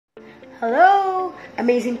Hello,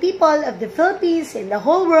 amazing people of the Philippines and the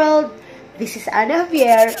whole world. This is Ana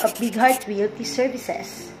Javier of Big Heart Realty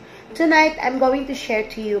Services. Tonight, I'm going to share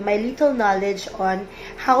to you my little knowledge on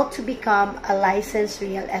how to become a licensed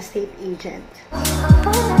real estate agent.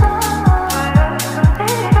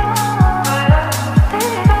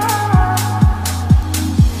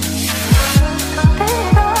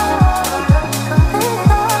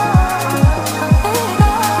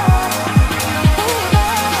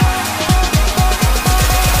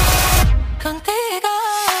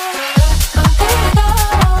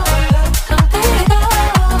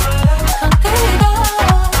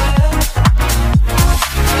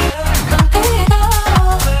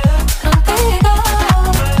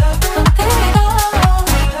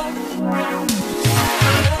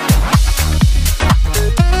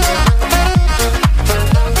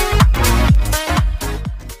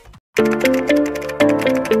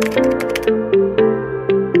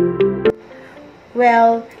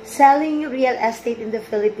 Well, selling real estate in the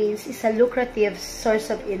Philippines is a lucrative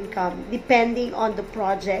source of income depending on the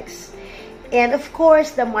projects and of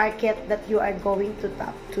course the market that you are going to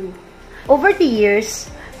tap to. Over the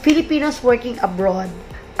years, Filipinos working abroad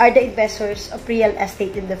are the investors of real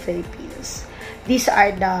estate in the Philippines. These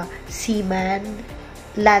are the seaman,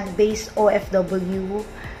 land-based OFW,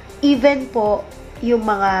 even po yung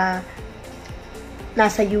mga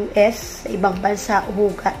nasa US, sa ibang bansa,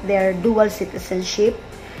 who got their dual citizenship.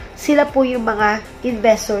 Sila po yung mga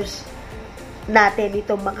investors natin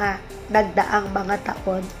itong mga nagdaang mga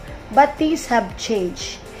taon. But things have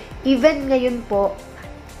changed. Even ngayon po,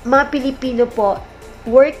 mga Pilipino po,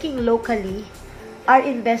 working locally, are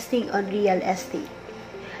investing on real estate.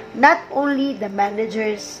 Not only the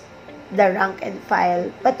managers, the rank and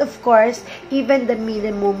file, but of course, even the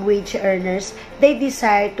minimum wage earners, they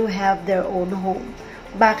desire to have their own home.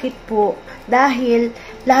 Bakit po? Dahil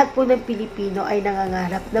lahat po ng Pilipino ay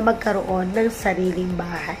nangangarap na magkaroon ng sariling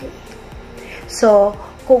bahay. So,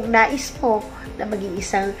 kung nais mo na maging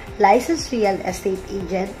isang licensed real estate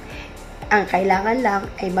agent, ang kailangan lang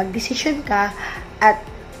ay magdesisyon ka at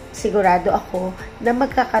sigurado ako na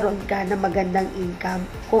magkakaroon ka ng magandang income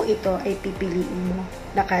kung ito ay pipiliin mo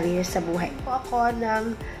na career sa buhay. Ako ng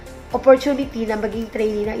opportunity na maging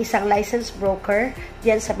trainee ng isang licensed broker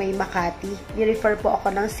diyan sa may Makati. Ni-refer po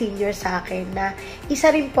ako ng senior sa akin na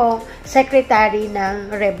isa rin po secretary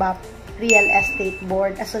ng REBAP Real Estate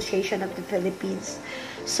Board Association of the Philippines.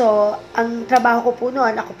 So, ang trabaho ko po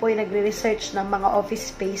noon, ako po ay nagre-research ng mga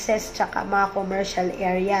office spaces tsaka mga commercial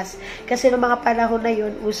areas. Kasi noong mga panahon na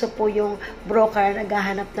yun, uso po yung broker na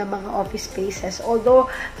naghahanap ng mga office spaces. Although,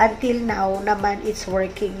 until now naman, it's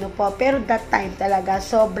working, no po. Pero that time talaga,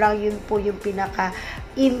 sobrang yun po yung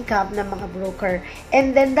pinaka-income ng mga broker.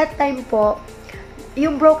 And then, that time po,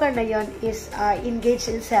 yung broker na yon is engaged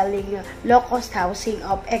in selling low-cost housing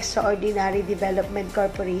of Extraordinary Development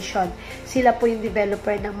Corporation. Sila po yung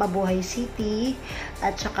developer ng Mabuhay City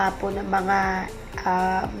at saka po ng mga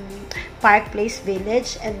Park Place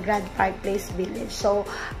Village and Grand Park Place Village. So,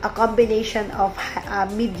 a combination of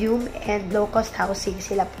medium and low-cost housing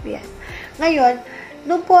sila po yan. Ngayon,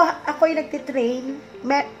 nung po ako yung nagtitrain,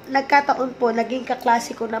 nagkataon po, naging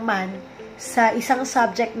kaklase ko naman sa isang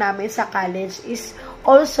subject namin sa college is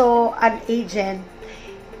also an agent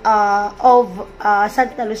of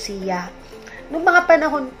Santa Lucia. Noong mga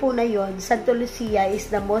panahon po na yon, Santa Lucia is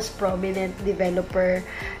the most prominent developer,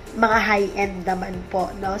 mga high-end naman po,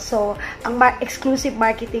 no? So, ang exclusive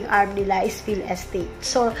marketing arm nila is Phil Estate.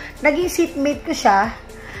 So, naging seatmate ko siya.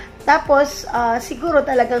 Tapos, siguro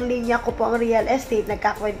talagang linya ko po ang real estate.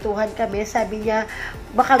 Nagkakwentuhan kami. Sabi niya,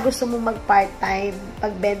 baka gusto mo mag-part-time,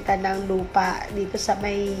 pagbenta ng lupa dito sa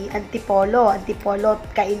may Antipolo,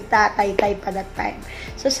 Cainta, Taytay pa that time.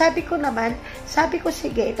 So, sabi ko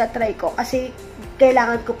sige, itatry ko. Kasi,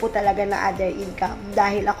 kailangan ko po talaga ng other income.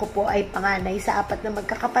 Dahil ako po ay panganay sa 4 na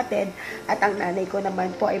magkakapatid at ang nanay ko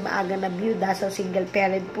naman po ay maaga na byuda, so single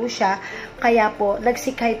parent po siya. Kaya po,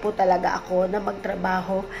 nagsikay po talaga ako na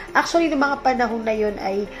magtrabaho. Actually, ng mga panahon na yun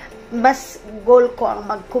ay mas goal ko ang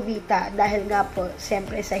magkumita dahil nga po,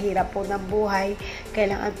 siyempre sa hirap po ng buhay,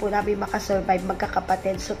 kailangan po namin makasurvive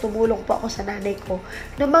magkakapatid. So, tumulong po ako sa nanay ko.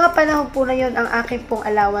 Noong mga panahon po na yun, ang akin pong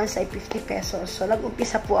allowance ay 50 pesos. So,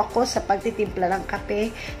 nag-umpisa po ako sa pagtitimpla ng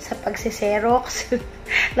kape, sa pagsiserox.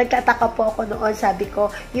 Nagtataka po ako noon, sabi ko,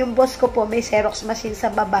 yung boss ko po may xerox machine sa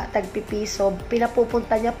baba, tagpipiso.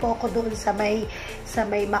 Pinapupunta niya po ako doon sa may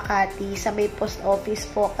Makati, sa may post office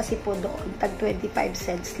po, kasi po doon, tag 25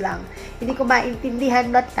 cents lang. Hindi ko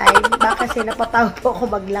maintindihan that time, baka kasi napatawag po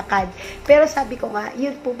ako maglakad. Pero sabi ko nga,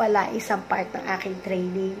 yun po pala isang part ng aking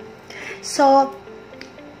training. So,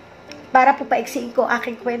 para po paiksiin ko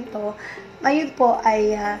aking kwento, ngayon po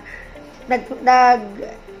ay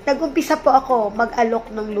nag-umpisa po ako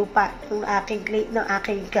mag-alok ng lupa ng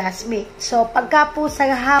aking classmate. So, pagka po sa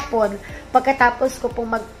hapon, pagkatapos ko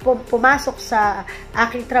pong pumasok sa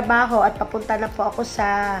aking trabaho at papunta na po ako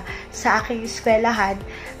sa aking eskwelahan,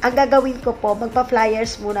 ang gagawin ko po,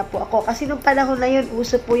 magpa-flyers muna po ako. Kasi nung panahon na yun,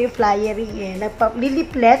 uso po yung flyering eh.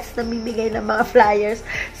 Niliplets, namimigay ng mga flyers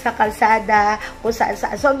sa kalsada, kung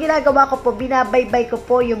saan-saan. So, ang ginagawa ko po, binabaybay ko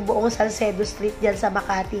po yung buong Salcedo Street dyan sa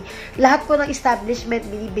Makati. Lahat po ng establishment,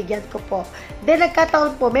 binibigyan ko po. Then,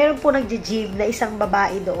 nagkataon po, meron po nag-gym na isang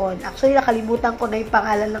babae doon. Actually, nakalimutan ko na yung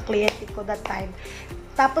pangalan ng kliyente ko that time.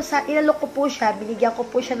 Tapos, inalok ko po siya, binigyan ko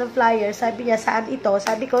po siya ng flyer. Sabi niya, saan ito?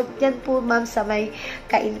 Sabi ko, yan po ma'am sa may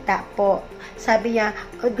Kainta po. Sabi niya,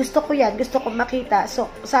 gusto ko yan, gusto ko makita.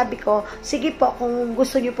 So, sabi ko, sige po, kung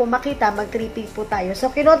gusto niyo po makita, mag-tripping po tayo.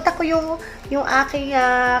 So, kinontak ko yung aking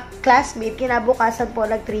classmate, kinabukasan po,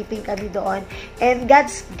 nag-tripping kami doon. And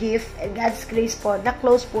God's gift, and God's grace po,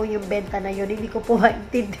 na-close po yung benta na yun. Hindi ko po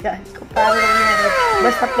maintindihan kung paano nangyari.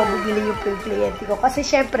 Basta po, bumili yung kliyente ko. Kasi,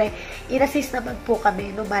 syempre, in-assist naman po kami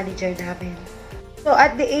no manager namin. So,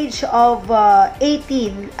 at the age of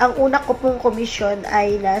 18, ang una ko pong commission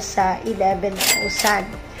ay nasa 11,000.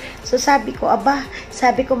 So, sabi ko,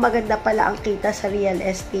 maganda pala ang kita sa real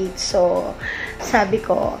estate. So, sabi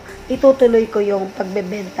ko, itutuloy ko yung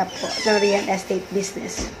pagbebenta po ng real estate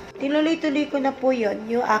business. Tinuloy-tuloy ko na po yun,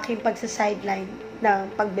 yung aking pagsa-sideline ng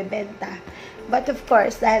pagbebenta. But of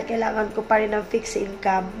course, dahil kailangan ko pa rin ng fixed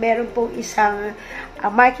income, meron pong isang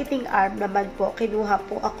marketing arm naman po. Kinuha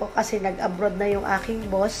po ako kasi nag-abroad na yung aking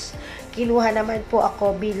boss. Kinuha naman po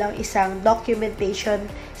ako bilang isang documentation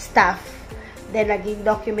staff. Then, naging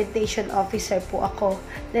documentation officer po ako.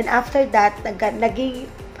 Then, after that, naging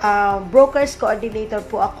brokers coordinator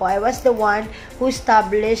po ako. I was the one who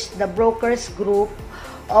established the brokers group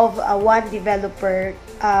of one developer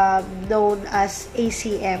known as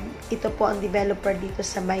ACM. Ito po ang developer dito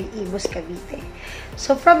sa may Imus, Cavite.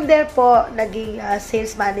 So, from there po, naging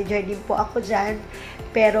sales manager din po ako dyan.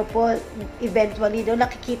 Pero po, eventually, no,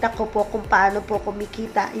 nakikita ko po kung paano po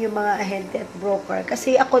kumikita yung mga ahente at broker.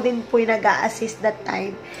 Kasi ako din po yung nag-a-assist that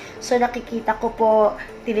time. So, nakikita ko po,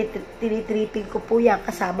 tinitripping ko po yan.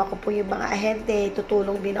 Kasama ko po yung mga ahente.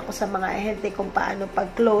 Tutulong din ako sa mga ahente kung paano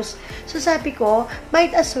pag-close. So, sabi ko,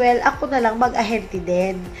 might as well, ako na lang mag-ahente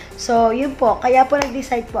din. So, yun po. Kaya po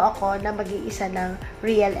nag-decide po ako na maging isa ng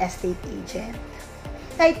real estate agent.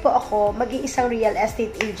 Po ako maging isang real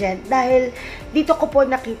estate agent dahil dito ko po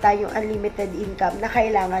nakita yung unlimited income na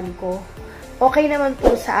kailangan ko. Okay naman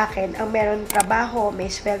po sa akin ang meron trabaho,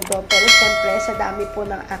 may sweldo, pero siyempre sa dami po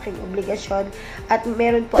ng aking obligasyon at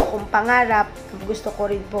meron po akong pangarap, gusto ko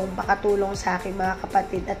rin pong makatulong sa aking mga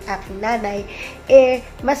kapatid at aking nanay,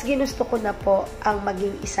 mas ginusto ko na po ang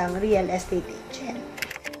maging isang real estate agent.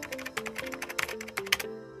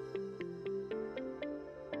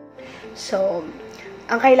 So,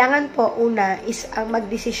 ang kailangan po, una, is ang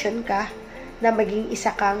magdesisyon ka na maging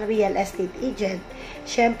isa kang real estate agent.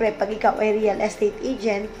 Siyempre, pag ikaw ay real estate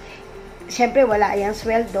agent, siyempre, wala yung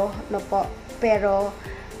sweldo, no po. Pero,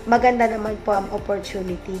 maganda naman po ang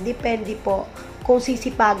opportunity. Depende po kung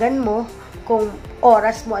sisipagan mo, kung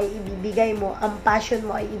oras mo ay ibibigay mo, ang passion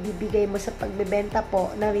mo ay ibibigay mo sa pagbebenta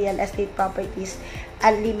po ng real estate properties,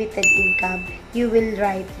 unlimited income, you will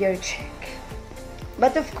write your check.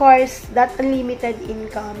 But of course, that unlimited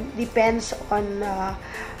income depends on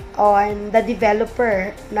the developer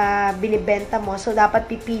na binibenta mo. So, dapat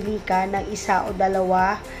pipili ka ng isa o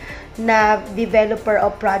dalawa na developer o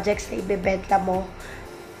projects na ibebenta mo.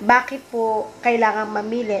 Bakit po kailangan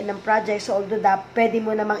mamili ng projects? Although pwede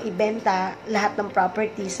mo namang ibenta lahat ng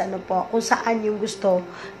properties, kung saan yung gusto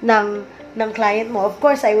ng client mo. Of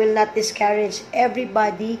course, I will not discourage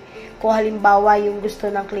everybody. Kung halimbawa yung gusto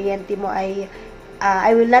ng kliyente mo ay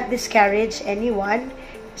I will not discourage anyone.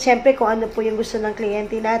 Siyempre, kung ano po yung gusto ng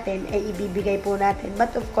kliyente natin, ay ibibigay po natin.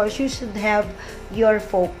 But of course, you should have your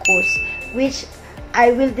focus, which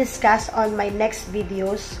I will discuss on my next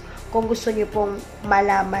videos. Kung gusto nyo pong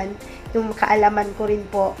malaman, yung kaalaman ko rin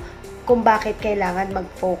po, kung bakit kailangan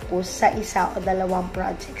mag-focus sa isa o dalawang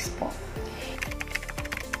projects po.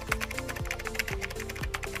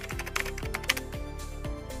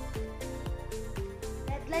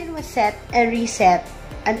 Deadline was set and reset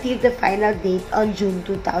until the final date on June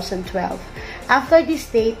 2012. After this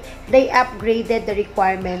date, they upgraded the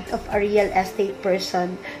requirement of a real estate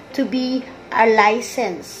person to be a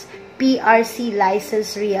licensed PRC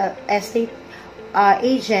licensed real estate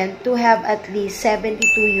agent to have at least 72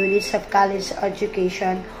 units of college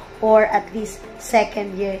education or at least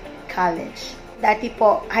second year college. Dati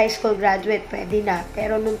po, high school graduate, pwede na.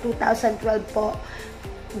 Pero nung 2012 po,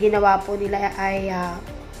 ginawa po nila ay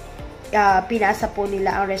pinasa po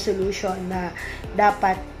nila ang resolution na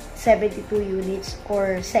dapat 72 units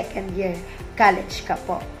or second year college ka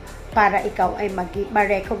po para ikaw ay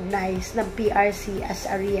ma-recognize ng PRC as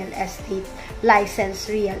a licensed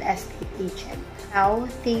real estate agent. Now,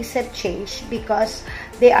 things have changed because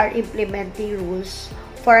they are implementing rules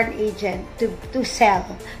for an agent to sell.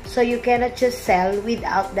 So, you cannot just sell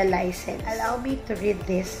without the license. Allow me to read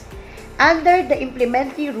this. Under the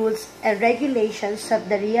implementing rules and regulations of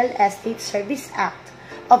the Real Estate Service Act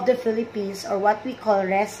of the Philippines, or what we call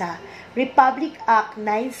RESA, Republic Act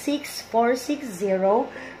 96460,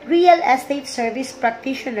 real estate service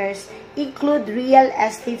practitioners include real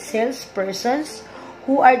estate salespersons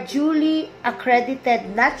who are duly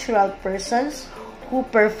accredited natural persons who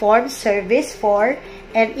perform service for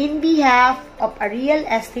and in behalf of a real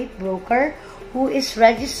estate broker who is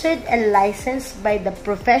registered and licensed by the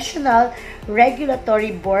Professional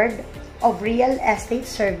Regulatory Board of Real Estate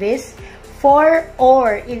Service for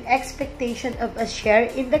or in expectation of a share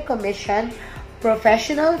in the commission,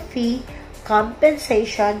 professional fee,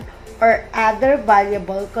 compensation, or other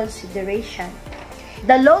valuable consideration.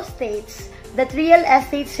 The law states that real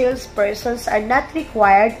estate salespersons are not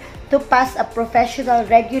required to pass a professional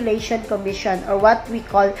regulation commission, or what we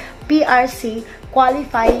call PRC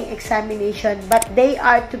qualifying examination, but they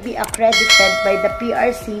are to be accredited by the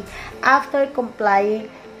PRC after complying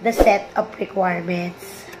the set of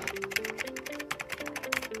requirements.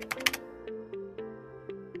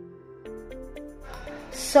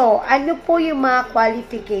 So, ano po yung mga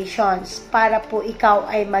qualifications para po ikaw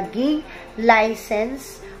ay maging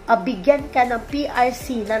license, bigyan ka ng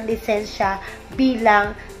PRC ng lisensya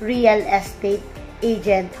bilang real estate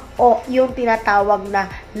agent o yung tinatawag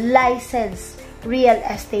na licensed real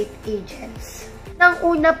estate agents. Nang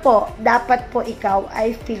una po, dapat po ikaw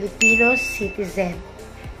ay Filipino citizen.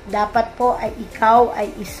 Dapat po ay ikaw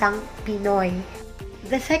ay isang Pinoy.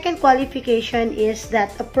 The second qualification is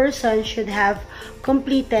that a person should have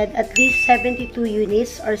completed at least 72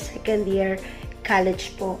 units or second year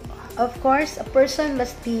college po. Of course, a person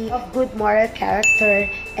must be of good moral character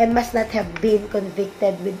and must not have been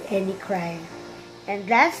convicted with any crime. And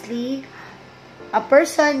lastly, a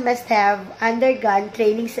person must have undergone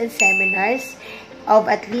trainings and seminars of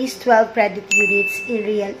at least 12 credit units in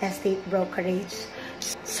real estate brokerage.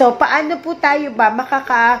 So, paano po tayo ba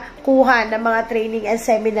makakakuha ng mga training and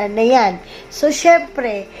seminar na yan? So,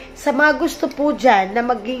 syempre, sa mga gusto po dyan na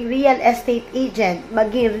maging real estate agent,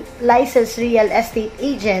 maging licensed real estate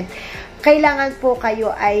agent, kailangan po kayo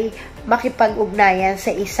ay makipag-ugnayan sa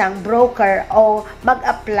isang broker o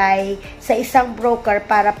mag-apply sa isang broker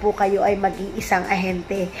para po kayo ay maging isang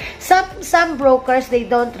ahente. Some brokers, they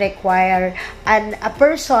don't require a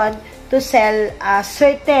person to sell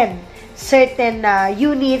certain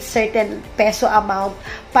units, certain peso amount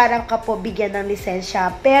para ka po bigyan ng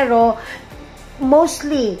lisensya. Pero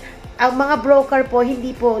mostly, ang mga broker po, hindi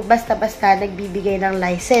po basta-basta nagbibigay ng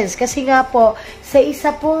license. Kasi nga po, sa isa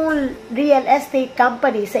pong real estate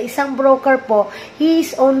company, sa isang broker po, he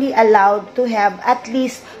is only allowed to have at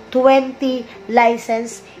least 20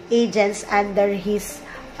 licensed agents under his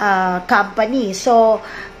company. So,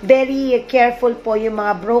 very careful po yung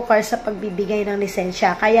mga broker sa pagbibigay ng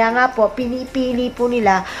lisensya. Kaya nga po, pinipili po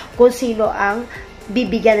nila kung sino ang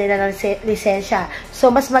bibigyan nila ng lisensya. So,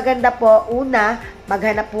 mas maganda po, una,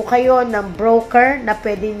 maghanap po kayo ng broker na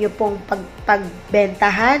pwede nyo pong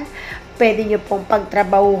pagbentahan, pwede nyo pong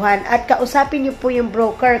pagtrabahuhan, at kausapin nyo po yung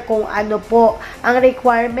broker kung ano po ang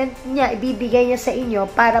requirement niya, ibibigay niya sa inyo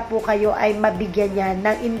para po kayo ay mabigyan niya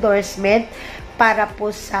ng endorsement para po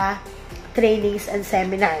sa trainings and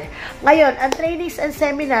seminar. Ngayon, ang trainings and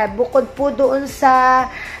seminar, bukod po doon sa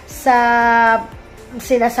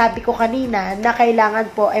sinasabi ko kanina na kailangan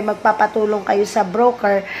po ay magpapatulong kayo sa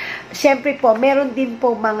broker, syempre po, meron din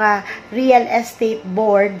po mga real estate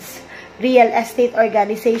boards, real estate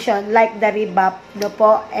organization like the REBAP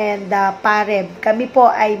and the PAREB. Kami po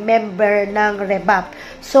ay member ng REBAP.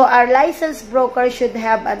 So, our licensed broker should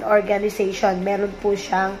have an organization. Meron po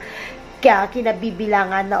siyang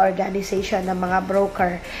kinabibilangan na organization ng mga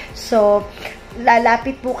broker. So,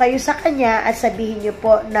 lalapit po kayo sa kanya at sabihin nyo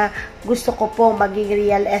po na gusto ko po maging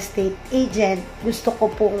real estate agent, gusto ko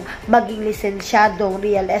pong maging lisensyadong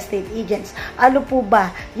real estate agents. Ano po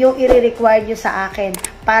ba yung i-require nyo sa akin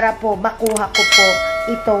para po makuha ko po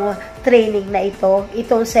itong training na ito,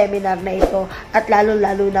 itong seminar na ito, at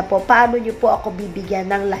lalo-lalo na po, paano nyo po ako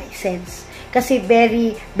bibigyan ng license? kasi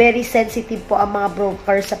very, very sensitive po ang mga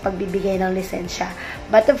broker sa pagbibigay ng lisensya.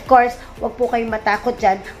 But of course, wag po kayong matakot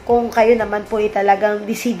dyan kung kayo naman po ay talagang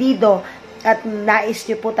desidido at nais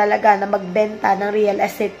nyo po talaga na magbenta ng real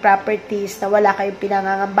estate properties na wala kayong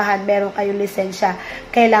pinangangambahan, meron kayong lisensya,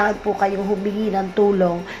 kailangan po kayong humingi ng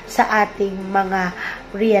tulong sa ating mga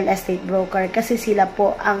real estate broker kasi sila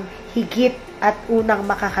po ang higit at unang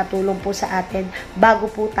makakatulong po sa atin bago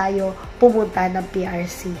po tayo pumunta ng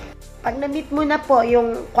PRC. Pag na-meet mo na po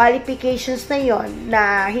yung qualifications na yon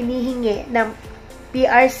na hinihingi ng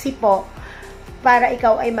PRC po, para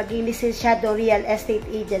ikaw ay maging lisensyado real estate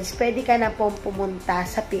agents, pwede ka na pong pumunta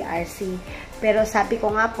sa PRC. Pero sabi ko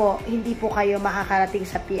nga po, hindi po kayo makakarating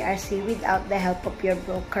sa PRC without the help of your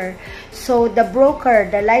broker. So, the broker,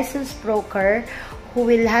 the licensed broker who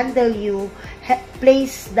will handle you,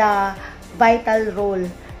 plays the vital role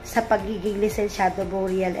sa pagiging lisensyado mo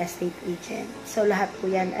real estate agent. So, lahat po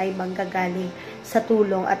yan ay manggagaling sa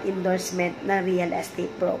tulong at endorsement ng real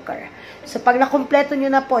estate broker. So, pag nakumpleto nyo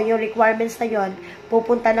na po yung requirements na yon,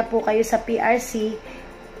 pupunta na po kayo sa PRC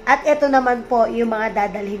at ito naman po yung mga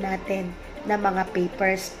dadalhin natin na mga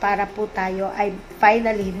papers para po tayo ay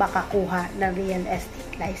finally makakuha ng real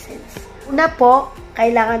estate license. Una po,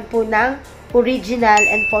 kailangan po ng original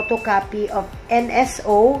and photocopy of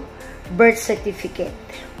NSO birth certificate.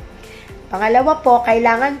 Pangalawa po,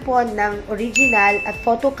 kailangan po ng original at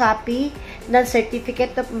photocopy ng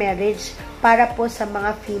certificate of marriage para po sa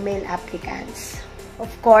mga female applicants. Of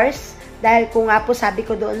course, dahil kung nga po sabi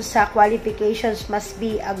ko doon sa qualifications must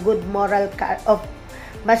be of good moral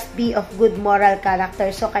character.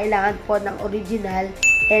 So kailangan po ng original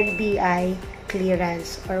NBI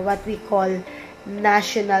clearance or what we call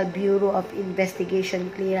National Bureau of Investigation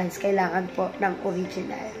clearance. Kailangan po ng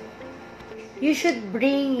original. You should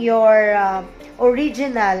bring your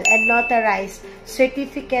original and notarized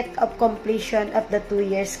certificate of completion of the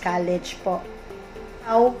 2 years college po.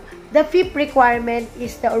 Now, the fifth requirement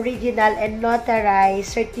is the original and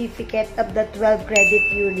notarized certificate of the 12 credit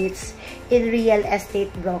units in real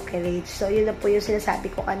estate brokerage. So, yun na po yung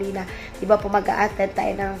sinasabi ko kanina. Diba po mag-a-attend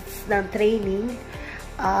tayo ng training.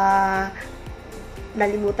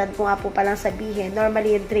 Nalimutan ko nga po palang sabihin.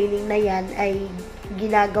 Normally, yung training na yan ay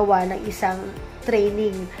ginagawa ng isang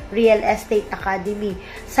training Real Estate Academy.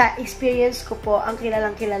 Sa experience ko po, ang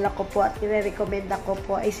kilalang-kilala ko po at nire-recommenda ko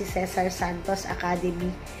po ay si Cesar Santos Academy.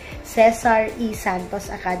 Cesar E Santos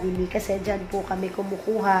Academy kasi dyan po kami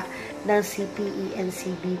kumukuha ng CPE and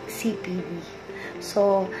CPB.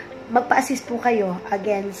 So, magpa-assist po kayo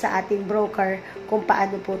again sa ating broker kung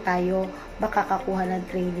paano po tayo makakakuha ng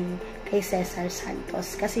training kay Cesar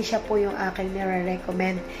Santos. Kasi siya po yung aking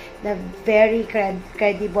nire-recommend na very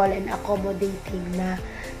credible and accommodating na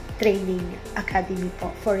training academy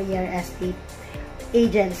po for real estate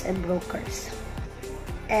agents and brokers.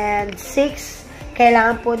 And 6,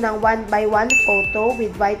 kailangan po ng 1:1 photo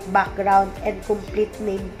with white background and complete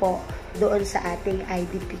name po doon sa ating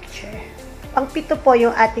ID picture. Pang-7 po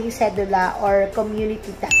yung ating cedula or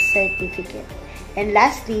community tax certificate. And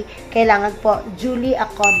lastly, kailangan po duly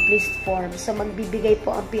accomplished form. So, magbibigay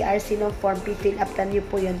po ang PRC ng form, pifill up na nyo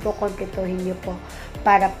po yun, kukompletohin nyo po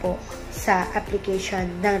para po sa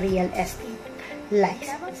application ng real estate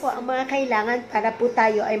license. Tama po ang mga kailangan para po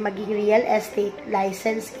tayo ay maging real estate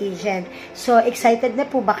license agent. So, excited na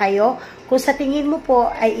po ba kayo? Kung sa tingin mo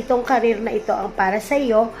po ay itong career na ito ang para sa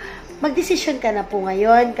iyo, magdesisyon ka na po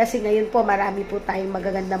ngayon kasi ngayon po marami po tayong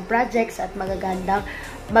magagandang projects at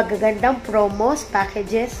magagandang promos,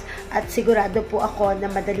 packages at sigurado po ako na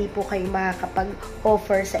madali po kayong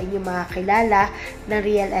makakapag-offer sa inyong mga kilala ng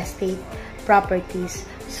real estate properties.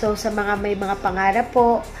 So, sa mga may mga pangarap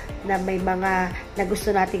po na may mga na gusto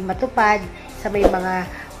nating matupad, sa may mga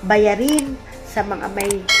bayarin, sa mga may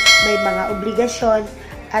mga obligasyon,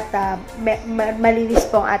 at malinis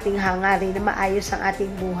po ang ating hangarin na maayos ang ating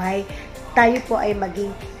buhay, tayo po ay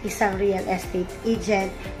maging isang real estate agent,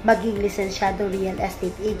 maging lisensyado real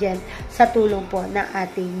estate agent sa tulong po ng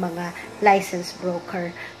ating mga licensed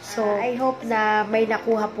broker. So, I hope na may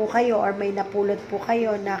nakuha po kayo or may napulot po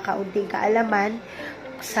kayo na kaunting kaalaman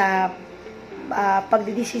sa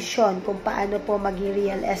pagdidesisyon kung paano po maging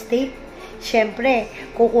real estate. Siyempre,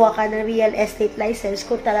 kukuha ka ng real estate license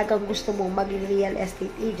kung talagang gusto mong maging real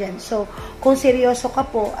estate agent. So, kung seryoso ka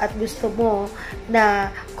po at gusto mo na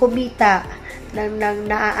kumita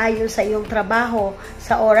naaayon sa iyong trabaho,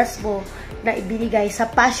 sa oras mo na ibinigay, sa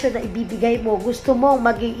passion na ibibigay mo, gusto mong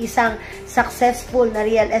maging isang successful na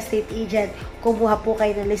real estate agent, kumuha po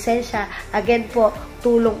kayo ng lisensya. Again po,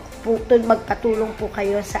 magpatulong po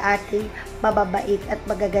kayo sa ating mababait at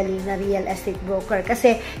magagaling na real estate broker.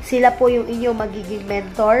 Kasi sila po yung inyong magiging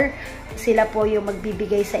mentor, sila po yung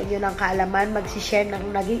magbibigay sa inyo ng kaalaman, magsishare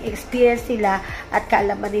ng naging experience nila at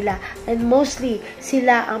kaalaman nila. And mostly,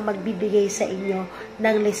 sila ang magbibigay sa inyo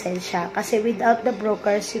ng lisensya. Kasi without the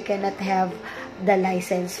brokers, you cannot have the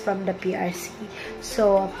license from the PRC.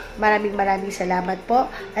 So, maraming salamat po.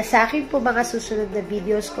 At sa akin po mga susunod na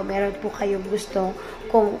videos, kung meron po kayong gustong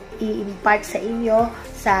kung i-impart sa inyo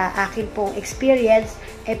sa akin pong experience,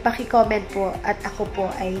 ay paki-comment po at ako po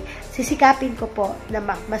ay sisikapin ko po na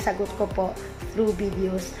masagot ko po through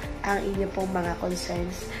videos ang inyo pong mga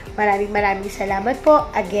concerns. Maraming salamat po.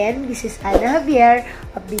 Again, this is Ana Javier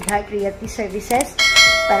of Big Heart Realty Services.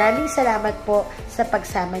 Maraming salamat po sa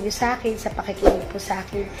pagsama nyo sa akin, sa pakikinig po sa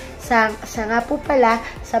akin. Sa nga po pala,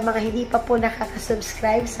 sa mga hindi pa po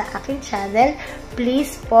nakaka-subscribe sa aking channel,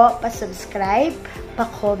 please po pa-subscribe,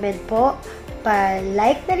 pa-comment po,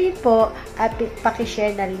 pa-like na rin po, at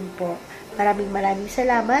pakishare na rin po. Maraming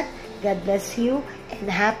salamat. God bless you, and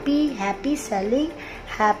happy selling,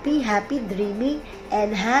 happy dreaming,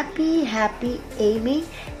 and happy aiming,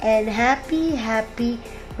 and happy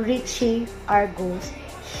reaching our goals.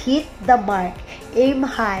 Hit the mark, aim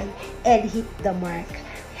high, and hit the mark.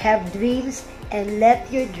 Have dreams and let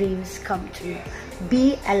your dreams come true.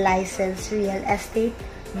 Be a licensed real estate,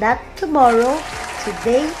 not tomorrow.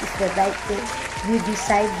 Today is the right day. You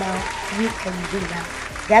decide now, you can do now.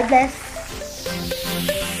 God bless.